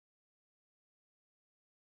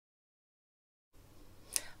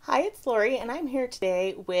Hi, it's Lori, and I'm here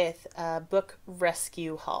today with a book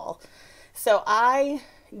rescue haul. So, I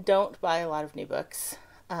don't buy a lot of new books.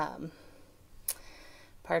 Um,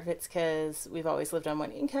 Part of it's because we've always lived on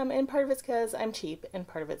one income, and part of it's because I'm cheap, and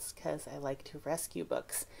part of it's because I like to rescue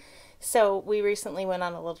books. So, we recently went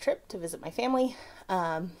on a little trip to visit my family,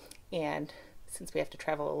 and since we have to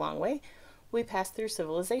travel a long way, we passed through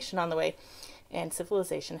Civilization on the way. And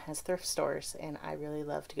Civilization has thrift stores, and I really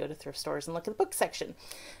love to go to thrift stores and look at the book section.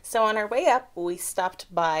 So on our way up, we stopped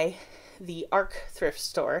by the Ark thrift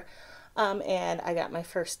store, and I got my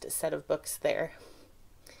first set of books there.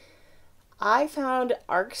 I found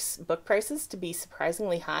Ark's book prices to be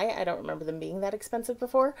surprisingly high. I don't remember them being that expensive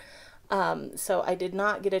before. So I did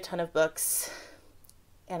not get a ton of books,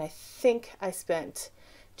 and I think I spent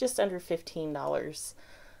just under $15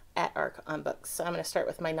 at Arc on books. So I'm going to start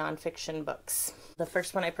with my nonfiction books. The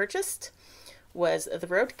first one I purchased was The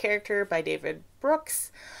Road Character by David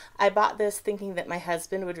Brooks. I bought this thinking that my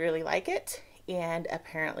husband would really like it, and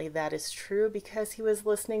apparently that is true because he was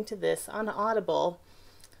listening to this on Audible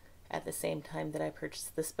at the same time that I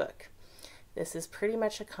purchased this book. This is pretty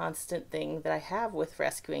much a constant thing that I have with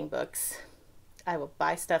rescuing books. I will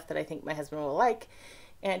buy stuff that I think my husband will like,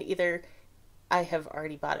 and either I have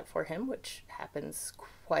already bought it for him, which happens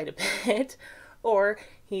quite a bit, or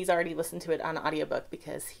he's already listened to it on audiobook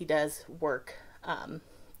because he does work.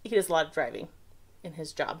 He does a lot of driving in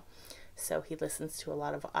his job, so he listens to a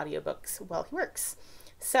lot of audiobooks while he works.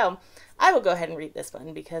 So I will go ahead and read this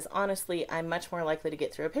one because honestly, I'm much more likely to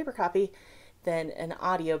get through a paper copy than an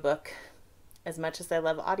audiobook. As much as I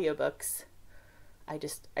love audiobooks, I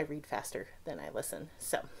read faster than I listen.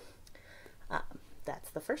 So that's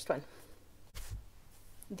the first one.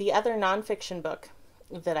 The other nonfiction book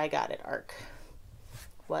that I got at ARC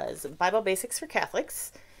was Bible Basics for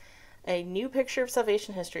Catholics, a new picture of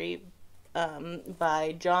salvation history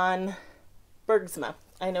by John Bergsma.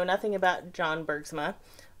 I know nothing about John Bergsma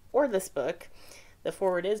or this book. The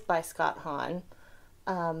foreword is by Scott Hahn.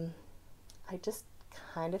 I just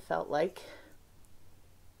kind of felt like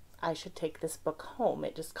I should take this book home.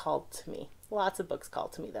 It just called to me. Lots of books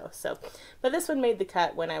called to me though. But this one made the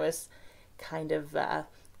cut when I was kind of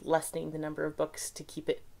lessening the number of books to keep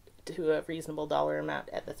it to a reasonable dollar amount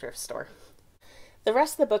at the thrift store. The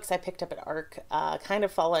rest of the books I picked up at ARC kind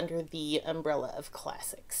of fall under the umbrella of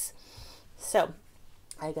classics. So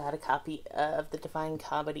I got a copy of the Divine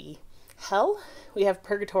Comedy Hell. We have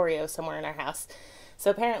Purgatorio somewhere in our house. So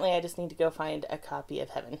apparently I just need to go find a copy of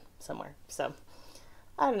Heaven somewhere. So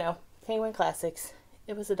I don't know. Penguin Classics.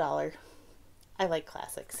 It was $1. I like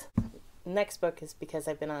classics. Next book is because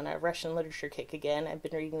I've been on a Russian literature kick again. I've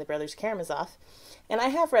been reading the Brothers Karamazov, and I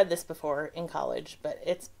have read this before in college, but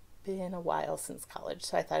it's been a while since college,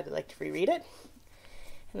 so I thought I'd like to reread it.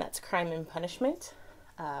 And that's Crime and Punishment.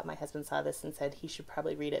 My husband saw this and said he should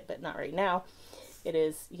probably read it, but not right now. It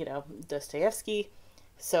is, Dostoevsky,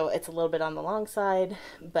 so it's a little bit on the long side,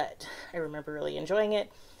 but I remember really enjoying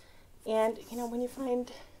it. And, when you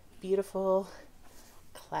find beautiful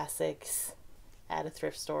classics at a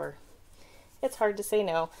thrift store, it's hard to say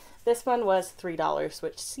no. This one was $3,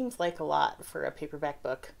 which seems like a lot for a paperback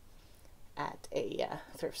book at a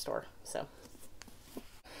thrift store. So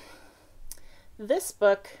this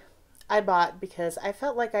book I bought because I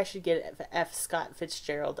felt like I should get F. Scott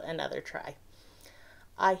Fitzgerald another try.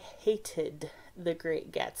 I hated The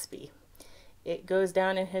Great Gatsby. It goes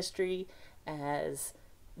down in history as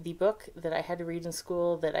the book that I had to read in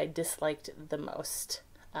school that I disliked the most.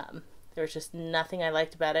 There was just nothing I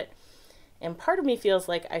liked about it. And part of me feels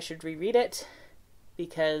like I should reread it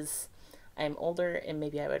because I'm older and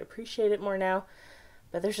maybe I would appreciate it more now.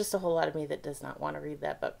 But there's just a whole lot of me that does not want to read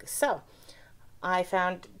that book. So I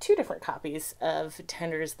found 2 different copies of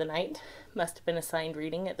Tender is the Night. Must have been assigned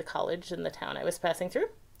reading at the college in the town I was passing through,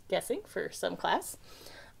 guessing for some class.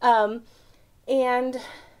 And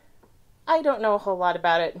I don't know a whole lot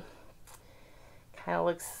about it. Kind of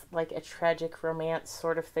looks like a tragic romance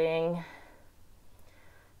sort of thing.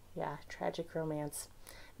 Yeah, tragic romance.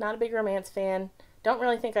 Not a big romance fan. Don't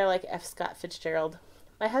really think I like F. Scott Fitzgerald.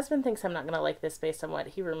 My husband thinks I'm not going to like this based on what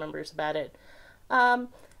he remembers about it.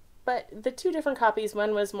 But the 2 different copies,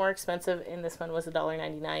 one was more expensive and this one was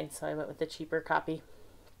 $1.99, so I went with the cheaper copy.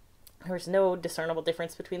 There was no discernible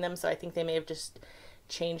difference between them, so I think they may have just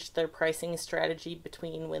changed their pricing strategy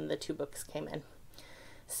between when the 2 books came in.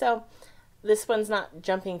 So this one's not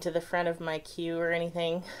jumping to the front of my queue or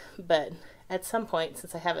anything, but at some point,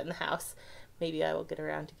 since I have it in the house, maybe I will get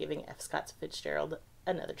around to giving F. Scott Fitzgerald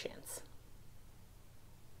another chance.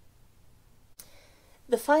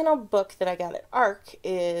 The final book that I got at ARC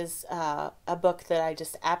is a book that I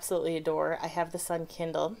just absolutely adore. I have this on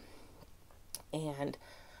Kindle, and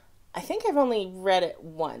I think I've only read it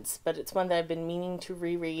once, but it's one that I've been meaning to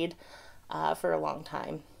reread for a long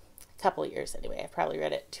time. A couple of years anyway. I probably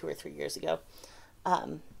read it 2 or 3 years ago.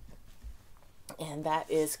 And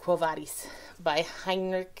that is Quo Vadis by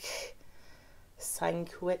Heinrich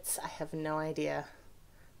Sienkiewicz. I have no idea.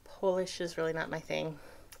 Polish is really not my thing.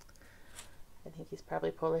 I think he's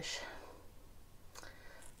probably Polish.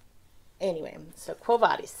 Anyway, so Quo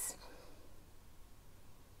Vadis.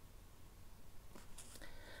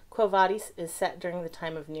 Quo Vadis is set during the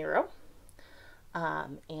time of Nero.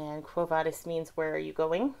 And Quo Vadis means where are you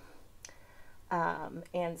going?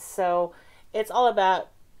 And so it's all about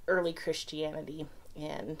early Christianity.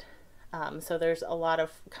 And so there's a lot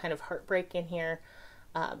of kind of heartbreak in here.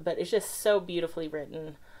 But it's just so beautifully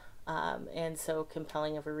written and so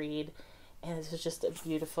compelling of a read. And this is just a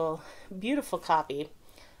beautiful, beautiful copy.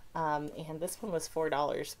 And this one was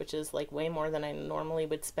 $4, which is like way more than I normally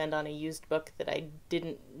would spend on a used book that I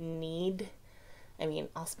didn't need. I mean,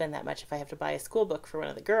 I'll spend that much if I have to buy a school book for one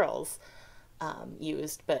of the girls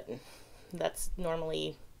used, but that's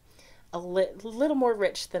normally a little more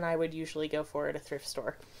rich than I would usually go for at a thrift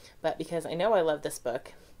store. But because I know I love this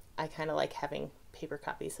book, I kind of like having paper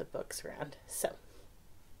copies of books around. So,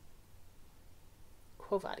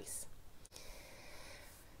 Quo Vadis.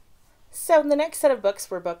 So the next set of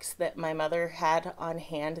books were books that my mother had on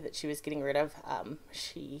hand that she was getting rid of.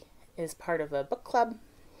 She is part of a book club,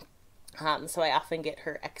 so I often get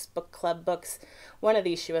her ex-book club books. One of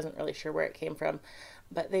these she wasn't really sure where it came from,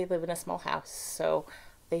 but they live in a small house, so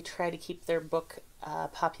they try to keep their book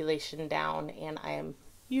population down, and I am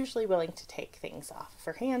usually willing to take things off of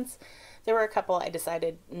her hands. There were a couple I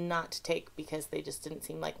decided not to take because they just didn't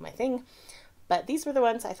seem like my thing, but these were the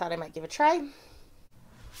ones I thought I might give a try.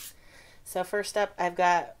 So first up, I've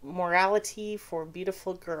got Morality for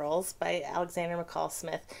Beautiful Girls by Alexander McCall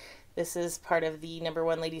Smith. This is part of the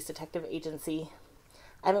 #1 Ladies Detective Agency.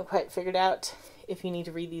 I haven't quite figured out if you need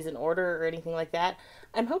to read these in order or anything like that.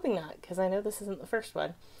 I'm hoping not, because I know this isn't the first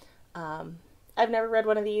one. I've never read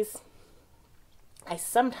one of these. I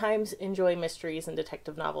sometimes enjoy mysteries and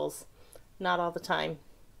detective novels. Not all the time.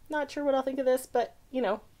 Not sure what I'll think of this, but, you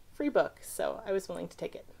know, free book, so I was willing to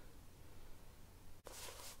take it.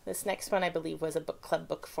 This next one, I believe, was a book club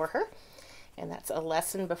book for her, and that's A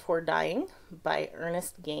Lesson Before Dying by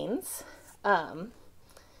Ernest Gaines. And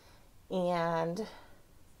I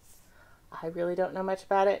really don't know much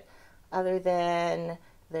about it, other than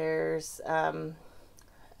there's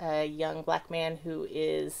a young black man who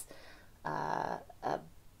is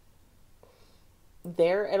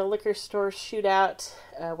there at a liquor store shootout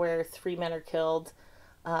where 3 men are killed,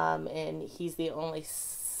 and he's the only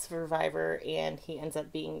survivor, and he ends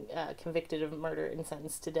up being convicted of murder and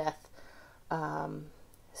sentenced to death.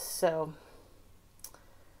 So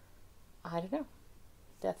I don't know,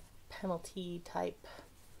 death penalty type.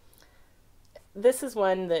 This is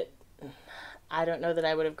one that I don't know that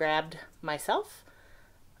I would have grabbed myself,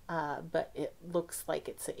 but it looks like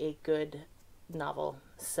it's a good novel,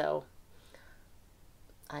 so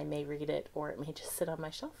I may read it, or it may just sit on my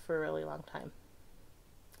shelf for a really long time.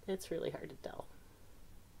 It's really hard to tell.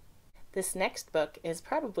 This next book is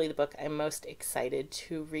probably the book I'm most excited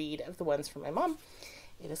to read of the ones from my mom.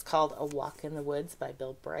 It is called A Walk in the Woods by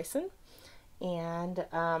Bill Bryson. And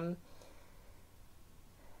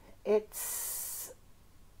it's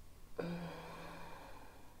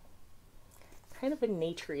kind of a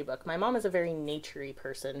nature-y book. My mom is a very nature-y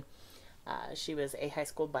person. She was a high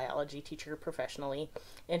school biology teacher professionally,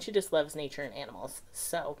 and she just loves nature and animals.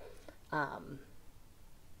 So,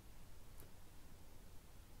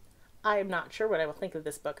 I am not sure what I will think of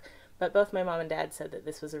this book, but both my mom and dad said that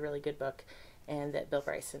this was a really good book and that Bill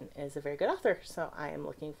Bryson is a very good author, so I am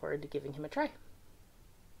looking forward to giving him a try.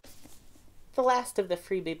 The last of the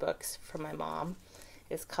freebie books from my mom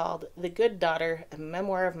is called The Good Daughter, A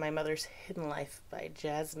Memoir of My Mother's Hidden Life by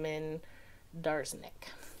Jasmine Darznik.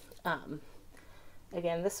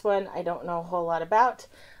 Again, this one I don't know a whole lot about.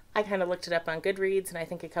 I kind of looked it up on Goodreads, and I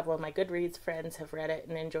think a couple of my Goodreads friends have read it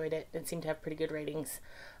and enjoyed it and seem to have pretty good ratings.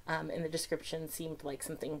 And the description seemed like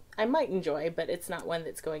something I might enjoy, but it's not one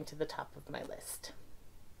that's going to the top of my list.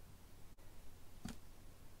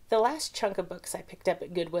 The last chunk of books I picked up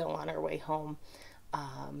at Goodwill on our way home.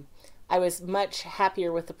 I was much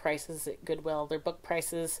happier with the prices at Goodwill. Their book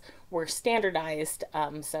prices were standardized,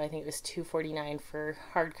 so I think it was $2.49 for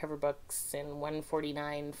hardcover books and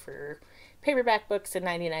 $1.49 for paperback books and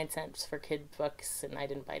 99 cents for kid books, and I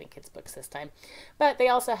didn't buy any kids books this time. But they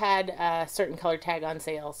also had a certain color tag on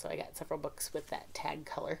sale, so I got several books with that tag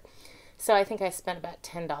color. So I think I spent about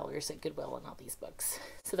 $10 at Goodwill on all these books.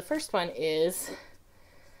 So the first one is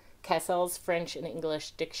Cassell's French and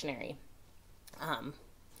English Dictionary.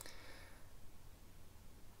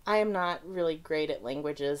 I am not really great at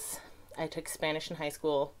languages. I took Spanish in high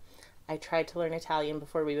school. I tried to learn Italian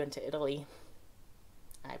before we went to Italy.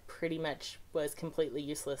 I pretty much was completely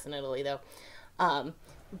useless in Italy, though.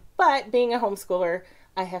 But being a homeschooler,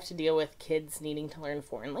 I have to deal with kids needing to learn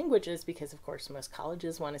foreign languages because, of course, most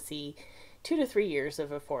colleges want to see 2 to 3 years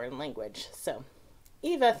of a foreign language. So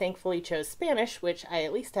Eva thankfully chose Spanish, which I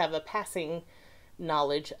at least have a passing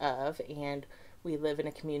knowledge of, and we live in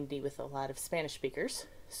a community with a lot of Spanish speakers,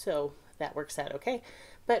 so that works out okay.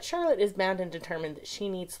 But Charlotte is bound and determined that she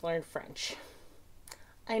needs to learn French.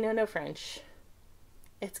 I know no French.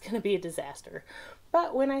 It's going to be a disaster.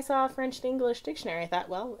 But when I saw a French to English dictionary, I thought,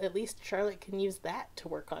 well, at least Charlotte can use that to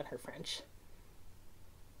work on her French.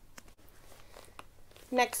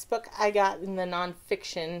 Next book I got in the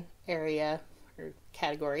nonfiction area or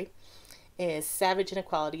category is Savage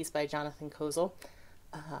Inequalities by Jonathan Kozol.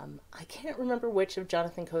 I can't remember which of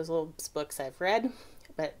Jonathan Kozol's books I've read,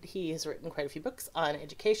 but he has written quite a few books on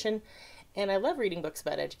education, and I love reading books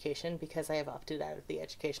about education because I have opted out of the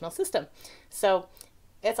educational system. So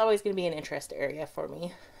it's always going to be an interest area for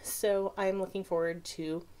me. So I'm looking forward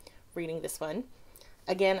to reading this one.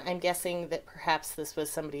 Again, I'm guessing that perhaps this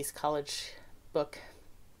was somebody's college book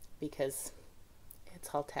because it's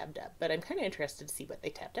all tabbed up, but I'm kind of interested to see what they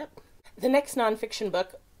tabbed up. The next nonfiction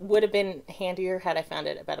book would have been handier had I found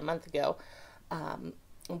it about a month ago.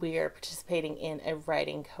 We are participating in a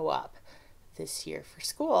writing co-op this year for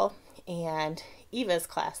school, and Eva's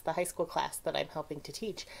class, the high school class that I'm helping to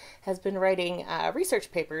teach, has been writing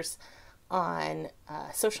research papers on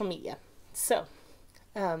social media. So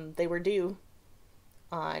they were due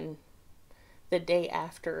on the day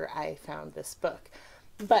after I found this book,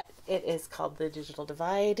 but it is called The Digital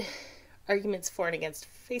Divide: Arguments for and Against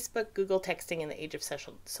Facebook, Google Texting in the Age of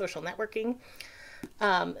Social Networking.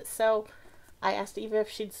 So I asked Eva if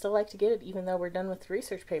she'd still like to get it, even though we're done with the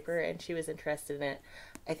research paper, and she was interested in it.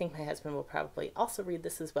 I think my husband will probably also read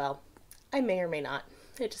this as well. I may or may not.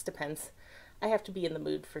 It just depends. I have to be in the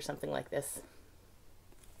mood for something like this.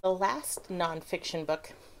 The last nonfiction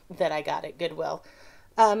book that I got at Goodwill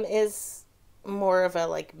is more of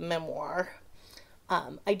a memoir.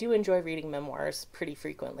 I do enjoy reading memoirs pretty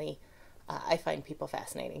frequently. I find people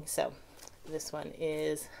fascinating. So this one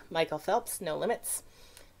is Michael Phelps, No Limits.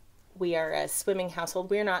 We are a swimming household.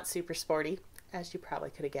 We're not super sporty, as you probably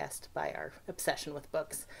could have guessed by our obsession with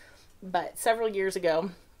books. But several years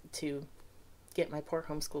ago, to get my poor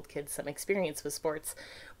homeschooled kids some experience with sports,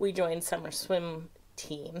 we joined summer swim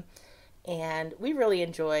team. And we really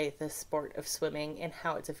enjoy the sport of swimming and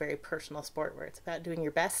how it's a very personal sport where it's about doing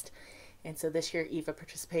your best. And so this year, Eva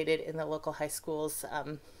participated in the local high school's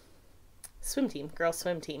swim team, girls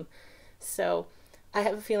swim team. So I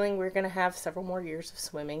have a feeling we're going to have several more years of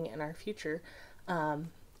swimming in our future. And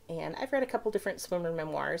I've read a couple different swimmer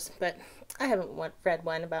memoirs, but I haven't read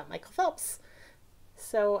one about Michael Phelps.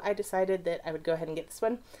 So I decided that I would go ahead and get this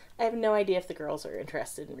one. I have no idea if the girls are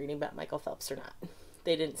interested in reading about Michael Phelps or not.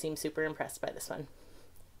 They didn't seem super impressed by this one,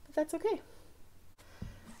 but that's okay.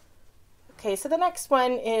 Okay, so the next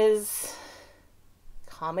one is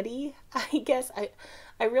comedy, I guess.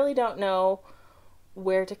 I really don't know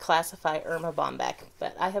where to classify Irma Bombeck,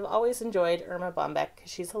 but I have always enjoyed Irma Bombeck because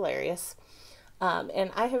she's hilarious.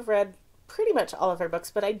 And I have read pretty much all of her books,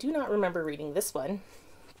 but I do not remember reading this one.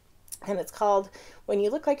 And it's called When You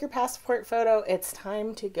Look Like Your Passport Photo, It's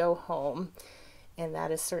Time to Go Home. And that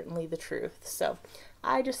is certainly the truth. So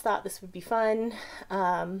I just thought this would be fun.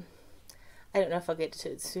 I don't know if I'll get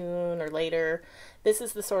to it soon or later. This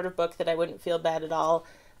is the sort of book that I wouldn't feel bad at all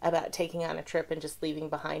about taking on a trip and just leaving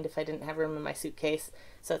behind if I didn't have room in my suitcase.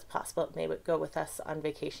 So it's possible it may go with us on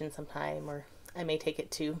vacation sometime, or I may take it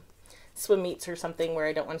to swim meets or something where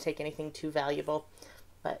I don't want to take anything too valuable.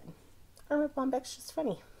 But Irma Bombeck's just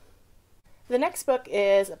funny. The next book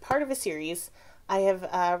is a part of a series. I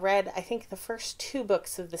have read, I think, the first 2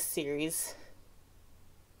 books of this series,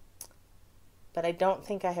 but I don't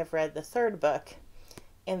think I have read the 3rd book,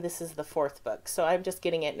 and this is the 4th book. So I'm just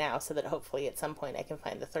getting it now so that hopefully at some point I can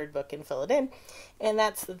find the 3rd book and fill it in. And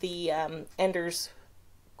that's the Ender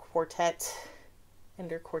Quartet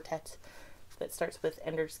that starts with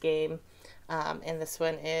Ender's Game. and this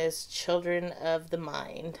one is Children of the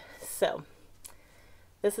Mind. So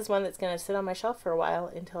this is one that's going to sit on my shelf for a while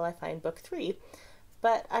until I find book 3.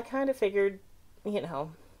 But I kind of figured, you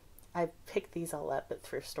know, I picked these all up at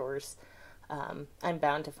thrift stores. I'm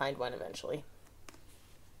bound to find one eventually.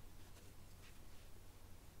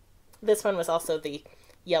 This one was also the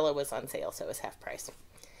yellow was on sale, so it was half price.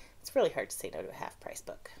 It's really hard to say no to a half price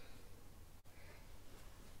book.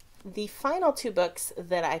 The final 2 books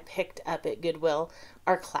that I picked up at Goodwill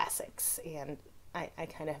are classics, and I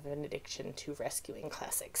kind of have an addiction to rescuing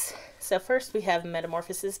classics. So first we have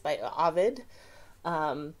Metamorphosis by Ovid.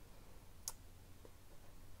 I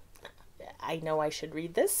know I should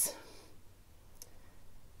read this.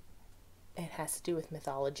 It has to do with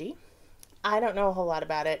mythology. I don't know a whole lot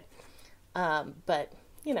about it, but,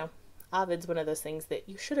 you know, Ovid's one of those things that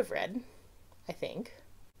you should have read, I think.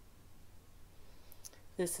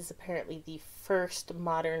 This is apparently the first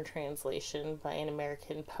modern translation by an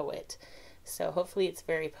American poet. So hopefully it's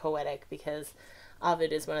very poetic, because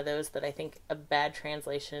Ovid is one of those that I think a bad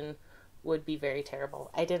translation would be very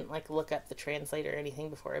terrible. I didn't look up the translator or anything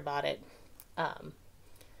before I bought it.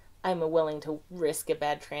 I'm willing to risk a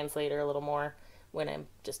bad translator a little more when I'm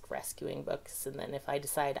just rescuing books, and then if I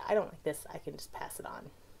decide I don't like this, I can just pass it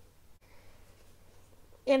on.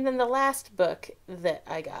 And then the last book that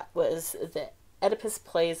I got was the Oedipus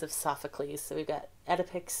Plays of Sophocles. So we've got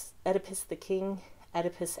Oedipus the King,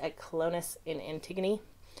 Oedipus at Colonus, and Antigone.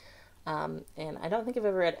 And I don't think I've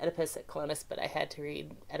ever read Oedipus at Colonus, but I had to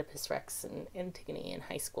read Oedipus Rex and Antigone in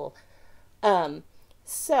high school.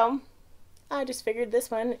 So I just figured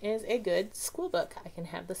this one is a good school book. I can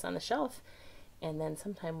have this on the shelf, and then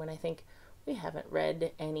sometime when I think we haven't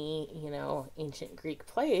read any, ancient Greek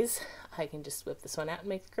plays, I can just whip this one out and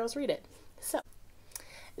make the girls read it. So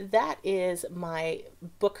that is my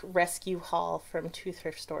book rescue haul from 2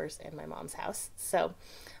 thrift stores and my mom's house. So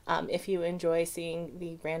if you enjoy seeing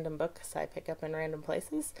the random books I pick up in random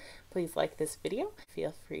places, please like this video.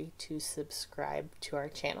 Feel free to subscribe to our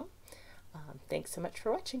channel. Thanks so much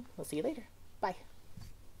for watching. We'll see you later. Bye.